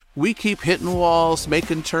we keep hitting walls,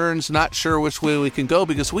 making turns, not sure which way we can go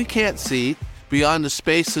because we can't see beyond the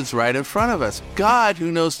space that's right in front of us. God,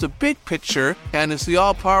 who knows the big picture and is the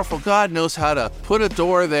all-powerful God, knows how to put a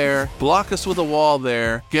door there, block us with a wall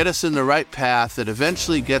there, get us in the right path that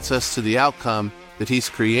eventually gets us to the outcome that He's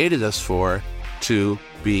created us for to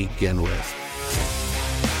begin with.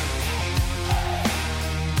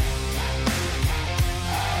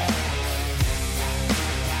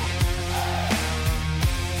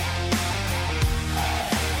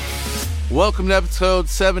 Welcome to episode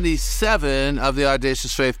 77 of the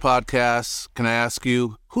Audacious Faith Podcast. Can I ask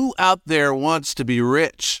you, who out there wants to be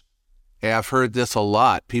rich? Hey, I've heard this a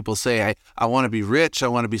lot. People say, I want to be rich. I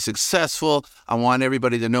want to be successful. I want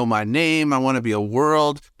everybody to know my name. I want to be a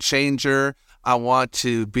world changer. I want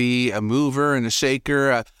to be a mover and a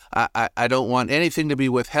shaker. I don't want anything to be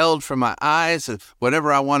withheld from my eyes.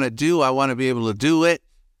 Whatever I want to do, I want to be able to do it.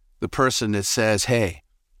 The person that says, hey,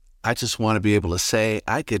 I just want to be able to say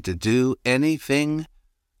I get to do anything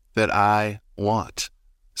that I want.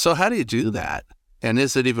 So how do you do that? And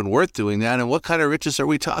is it even worth doing that? And what kind of riches are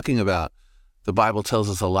we talking about? The Bible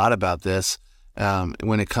tells us a lot about this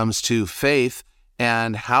when it comes to faith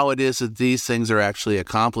and how it is that these things are actually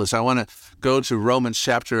accomplished. I want to go to Romans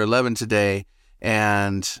chapter 11 today,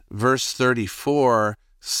 and verse 34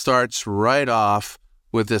 starts right off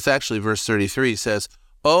with this. Actually, verse 33 says,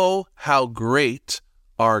 "Oh, how great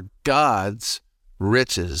are God's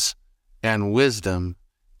riches and wisdom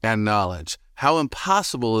and knowledge. How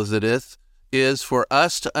impossible it is for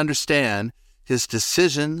us to understand His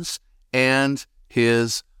decisions and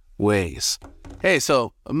His ways." Hey,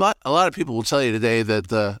 so a lot of people will tell you today that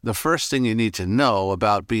the first thing you need to know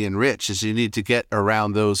about being rich is you need to get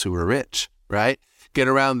around those who are rich, right? Get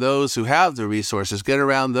around those who have the resources. Get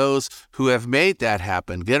around those who have made that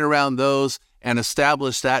happen. Get around those and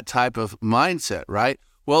establish that type of mindset, right?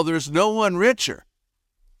 Well, there's no one richer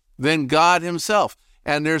than God Himself.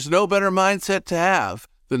 And there's no better mindset to have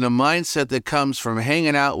than the mindset that comes from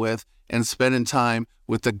hanging out with and spending time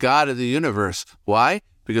with the God of the universe. Why?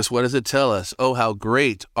 Because what does it tell us? Oh, how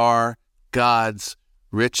great are God's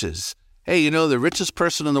riches. Hey, you know, the richest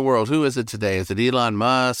person in the world, who is it today? Is it Elon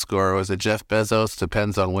Musk or was it Jeff Bezos?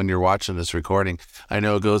 Depends on when you're watching this recording. I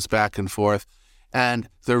know it goes back and forth. And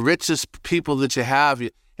the richest people that you have,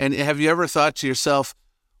 and have you ever thought to yourself,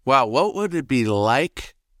 wow, what would it be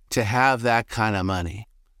like to have that kind of money,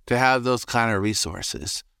 to have those kind of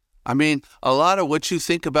resources? I mean, a lot of what you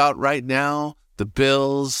think about right now, the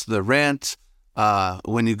bills, the rent,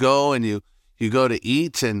 when you go and you go to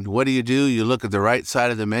eat, and what do? You look at the right side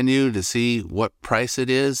of the menu to see what price it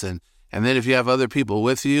is. And then if you have other people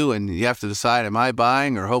with you and you have to decide, am I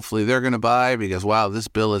buying, or hopefully they're going to buy because, wow, this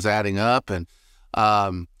bill is adding up. And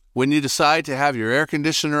when you decide to have your air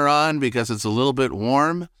conditioner on because it's a little bit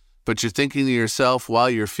warm, but you're thinking to yourself while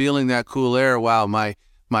you're feeling that cool air, wow, my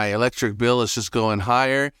electric bill is just going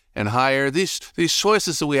higher and higher. These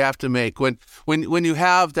choices that we have to make when you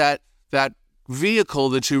have that vehicle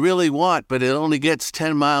that you really want, but it only gets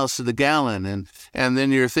 10 miles to the gallon, and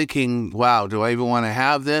then you're thinking, wow, do I even want to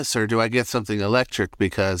have this, or do I get something electric?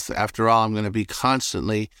 Because after all, I'm going to be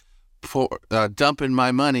constantly dumping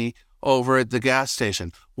my money over at the gas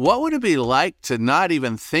station. What would it be like to not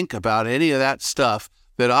even think about any of that stuff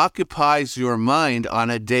that occupies your mind on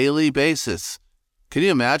a daily basis? Can you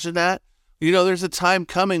imagine that? You know, there's a time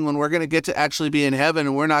coming when we're going to get to actually be in heaven,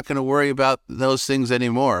 and we're not going to worry about those things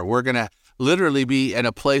anymore. We're going to literally be in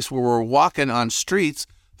a place where we're walking on streets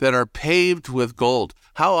that are paved with gold.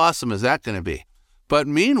 How awesome is that going to be? But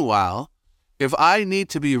meanwhile, if I need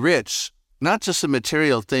to be rich, not just in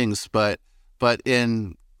material things, but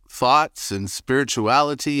in thoughts and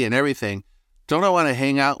spirituality and everything, don't I want to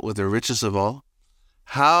hang out with the richest of all?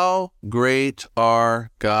 How great are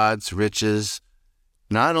God's riches?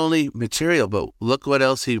 Not only material, but look what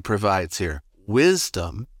else He provides here.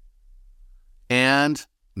 Wisdom and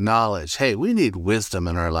knowledge. Hey, we need wisdom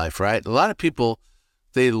in our life, right? A lot of people,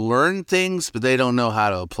 they learn things, but they don't know how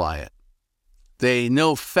to apply it. They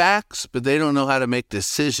know facts, but they don't know how to make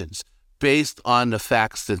decisions based on the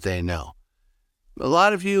facts that they know. A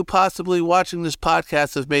lot of you possibly watching this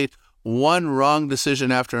podcast have made one wrong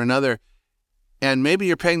decision after another, and maybe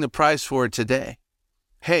you're paying the price for it today.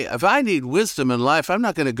 Hey, if I need wisdom in life, I'm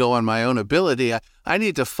not going to go on my own ability. I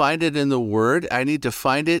need to find it in the Word. I need to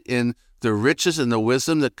find it in the riches and the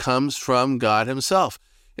wisdom that comes from God Himself.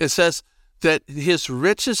 It says that His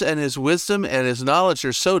riches and His wisdom and His knowledge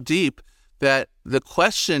are so deep that the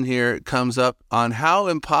question here comes up on how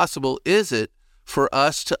impossible is it for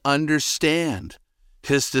us to understand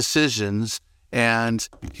His decisions and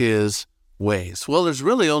His ways. Well, there's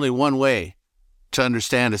really only one way to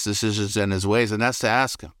understand his decisions and his ways, and that's to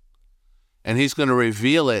ask him. And he's going to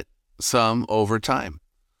reveal it some over time.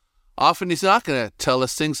 Often he's not going to tell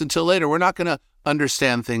us things until later. We're not going to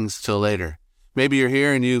understand things till later. Maybe you're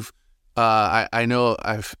here and I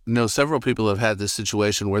know several people have had this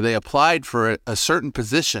situation where they applied for a certain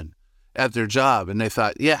position at their job and they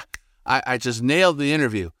thought, yeah, I just nailed the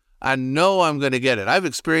interview. I know I'm going to get it. I've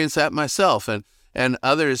experienced that myself and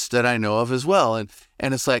others that I know of as well. And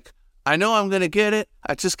it's like, I know I'm going to get it.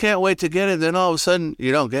 I just can't wait to get it. Then all of a sudden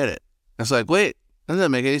you don't get it. It's like, wait, that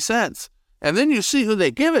doesn't make any sense. And then you see who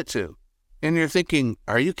they give it to and you're thinking,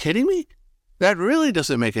 are you kidding me? That really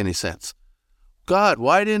doesn't make any sense. God,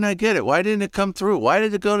 why didn't I get it? Why didn't it come through? Why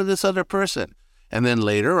did it go to this other person? And then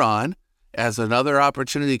later on, as another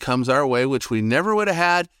opportunity comes our way, which we never would have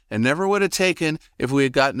had and never would have taken if we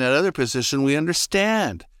had gotten that other position, we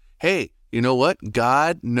understand. Hey, you know what?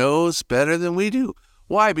 God knows better than we do.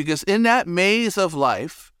 Why? Because in that maze of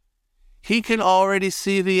life, he can already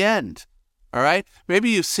see the end. All right? Maybe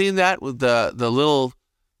you've seen that with the little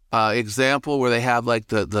example where they have like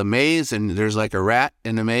the maze and there's like a rat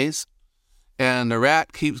in the maze. And the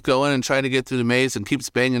rat keeps going and trying to get through the maze and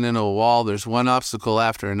keeps banging into a wall. There's one obstacle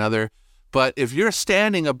after another. But if you're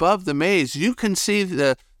standing above the maze, you can see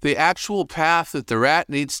the actual path that the rat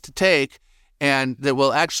needs to take and that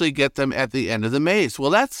will actually get them at the end of the maze.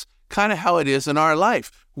 Well, that's kind of how it is in our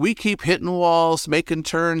life. We keep hitting walls, making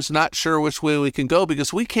turns, not sure which way we can go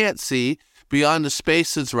because we can't see beyond the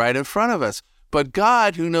space that's right in front of us. But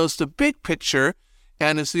God, who knows the big picture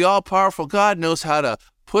and is the all-powerful God, knows how to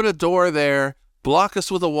put a door there, block us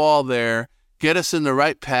with a wall there, get us in the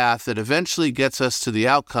right path that eventually gets us to the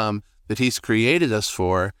outcome that he's created us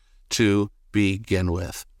for to begin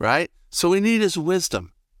with, right? So we need his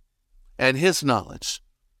wisdom and his knowledge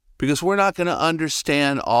because we're not going to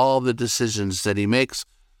understand all the decisions that he makes.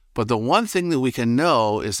 But the one thing that we can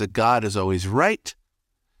know is that God is always right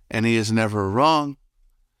and he is never wrong.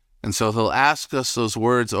 And so he'll ask us those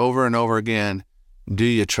words over and over again. Do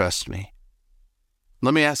you trust me?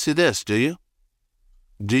 Let me ask you this, do you?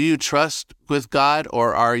 Do you trust with God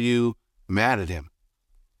or are you mad at him?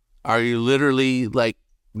 Are you literally like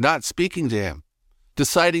not speaking to him?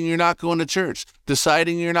 Deciding you're not going to church?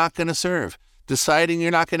 Deciding you're not going to serve? Deciding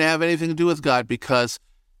you're not going to have anything to do with God because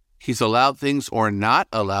he's allowed things or not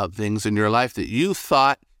allowed things in your life that you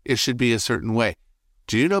thought it should be a certain way?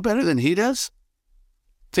 Do you know better than he does?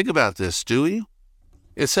 Think about this, do you?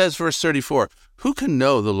 It says, verse 34, who can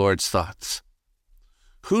know the Lord's thoughts?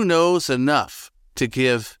 Who knows enough to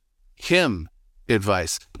give him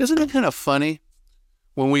advice? Isn't it kind of funny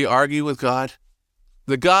when we argue with God?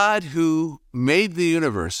 The God who made the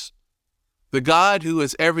universe, the God who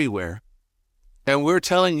is everywhere, and we're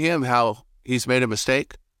telling him how he's made a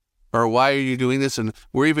mistake, or why are you doing this? And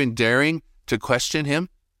we're even daring to question him.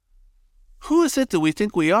 Who is it that we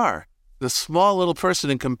think we are? The small little person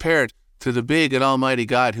and compared to the big and almighty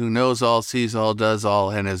God who knows all, sees all, does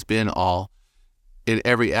all, and has been all in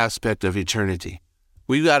every aspect of eternity.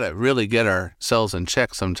 We've got to really get ourselves in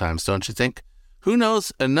check sometimes, don't you think? Who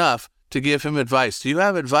knows enough to give him advice? Do you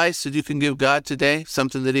have advice that you can give God today?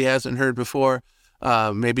 Something that he hasn't heard before?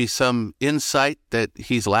 Maybe some insight that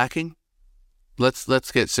he's lacking?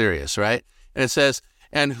 Let's get serious, right? And it says,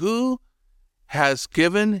 and who has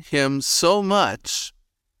given him so much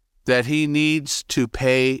that he needs to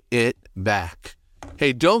pay it back?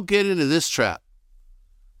 Hey, don't get into this trap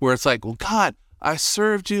where it's like, well, God, I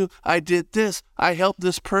served you. I did this. I helped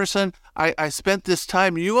this person. I spent this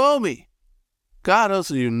time. You owe me. God owes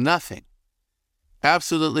you nothing.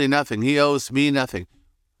 Absolutely nothing. He owes me nothing.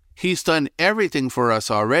 He's done everything for us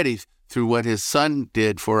already through what his son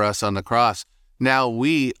did for us on the cross. Now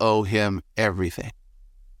we owe him everything,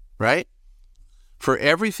 right? For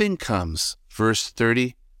everything comes, verse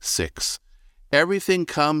 36, everything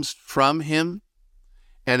comes from him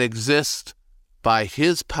and exists by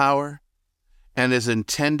his power and is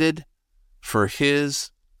intended for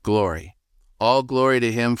his glory. All glory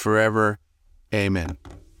to him forever. Amen.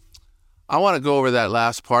 I want to go over that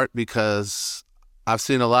last part because I've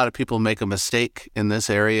seen a lot of people make a mistake in this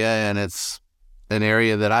area, and it's an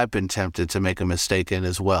area that I've been tempted to make a mistake in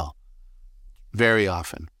as well, very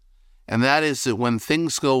often. And that is that when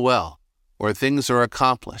things go well, or things are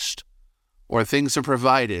accomplished, or things are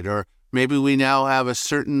provided, or maybe we now have a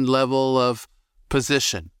certain level of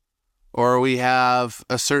position, or we have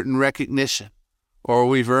a certain recognition, or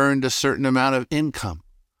we've earned a certain amount of income,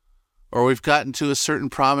 or we've gotten to a certain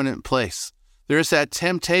prominent place. There's that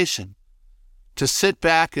temptation to sit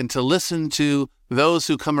back and to listen to those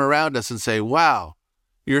who come around us and say, wow,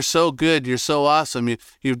 you're so good, you're so awesome,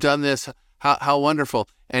 you've done this. How wonderful.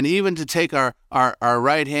 And even to take our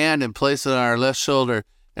right hand and place it on our left shoulder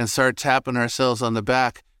and start tapping ourselves on the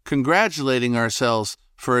back, congratulating ourselves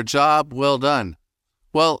for a job well done.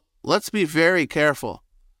 Well, let's be very careful,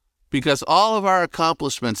 because all of our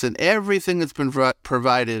accomplishments and everything that's been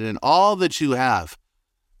provided and all that you have,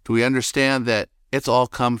 do we understand that it's all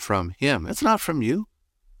come from Him? It's not from you.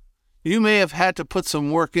 You may have had to put some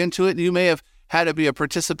work into it. You may have had to be a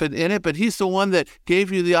participant in it, but He's the one that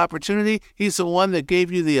gave you the opportunity. He's the one that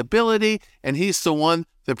gave you the ability, and He's the one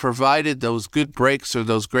that provided those good breaks or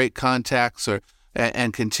those great contacts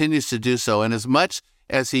and continues to do so. And as much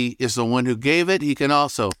as He is the one who gave it, He can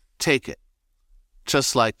also take it.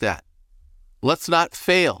 Just like that. Let's not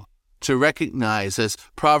fail to recognize, as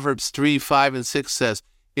Proverbs 3, 5, and 6 says,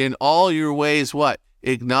 in all your ways, what?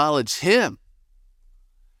 Acknowledge Him.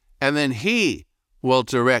 And then He will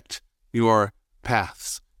direct your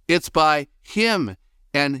paths. It's by Him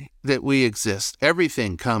and that we exist.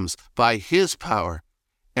 Everything comes by His power.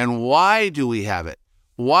 And why do we have it?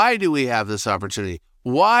 Why do we have this opportunity?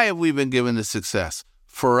 Why have we been given this success?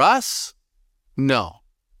 For us? No.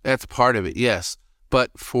 That's part of it, yes.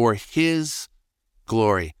 But for His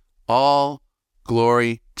glory. All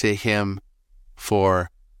glory to Him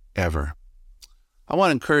forever. I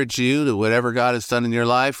want to encourage you to whatever God has done in your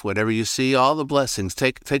life, whatever you see, all the blessings,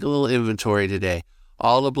 take a little inventory today.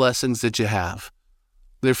 All the blessings that you have.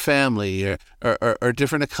 Their family or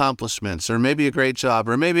different accomplishments, or maybe a great job,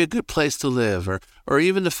 or maybe a good place to live, or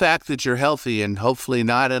even the fact that you're healthy and hopefully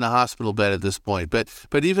not in a hospital bed at this point.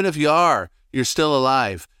 But even if you are, you're still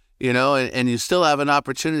alive, and you still have an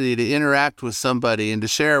opportunity to interact with somebody and to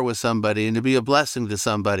share with somebody and to be a blessing to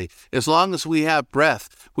somebody. As long as we have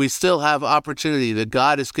breath, we still have opportunity that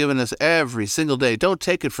God has given us every single day. Don't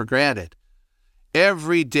take it for granted.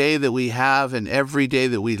 Every day that we have and every day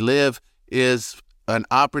that we live is an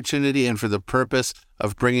opportunity and for the purpose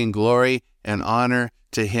of bringing glory and honor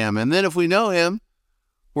to Him. And then if we know Him,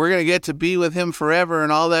 we're going to get to be with Him forever,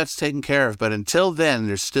 and all that's taken care of. But until then,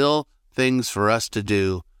 there's still things for us to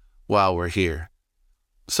do while we're here.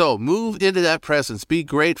 So move into that presence. Be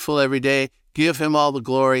grateful every day. Give Him all the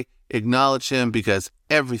glory. Acknowledge Him, because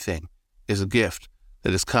everything is a gift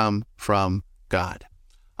that has come from God.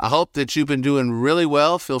 I hope that you've been doing really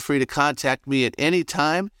well. Feel free to contact me at any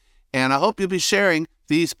time. And I hope you'll be sharing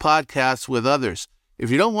these podcasts with others. If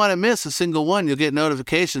you don't want to miss a single one, you'll get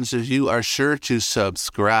notifications if you are sure to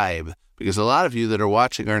subscribe, because a lot of you that are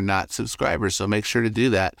watching are not subscribers. So make sure to do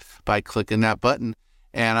that by clicking that button.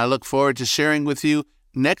 And I look forward to sharing with you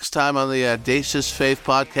next time on the Audacious Faith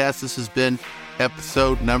Podcast. This has been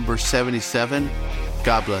episode number 77.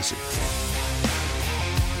 God bless you.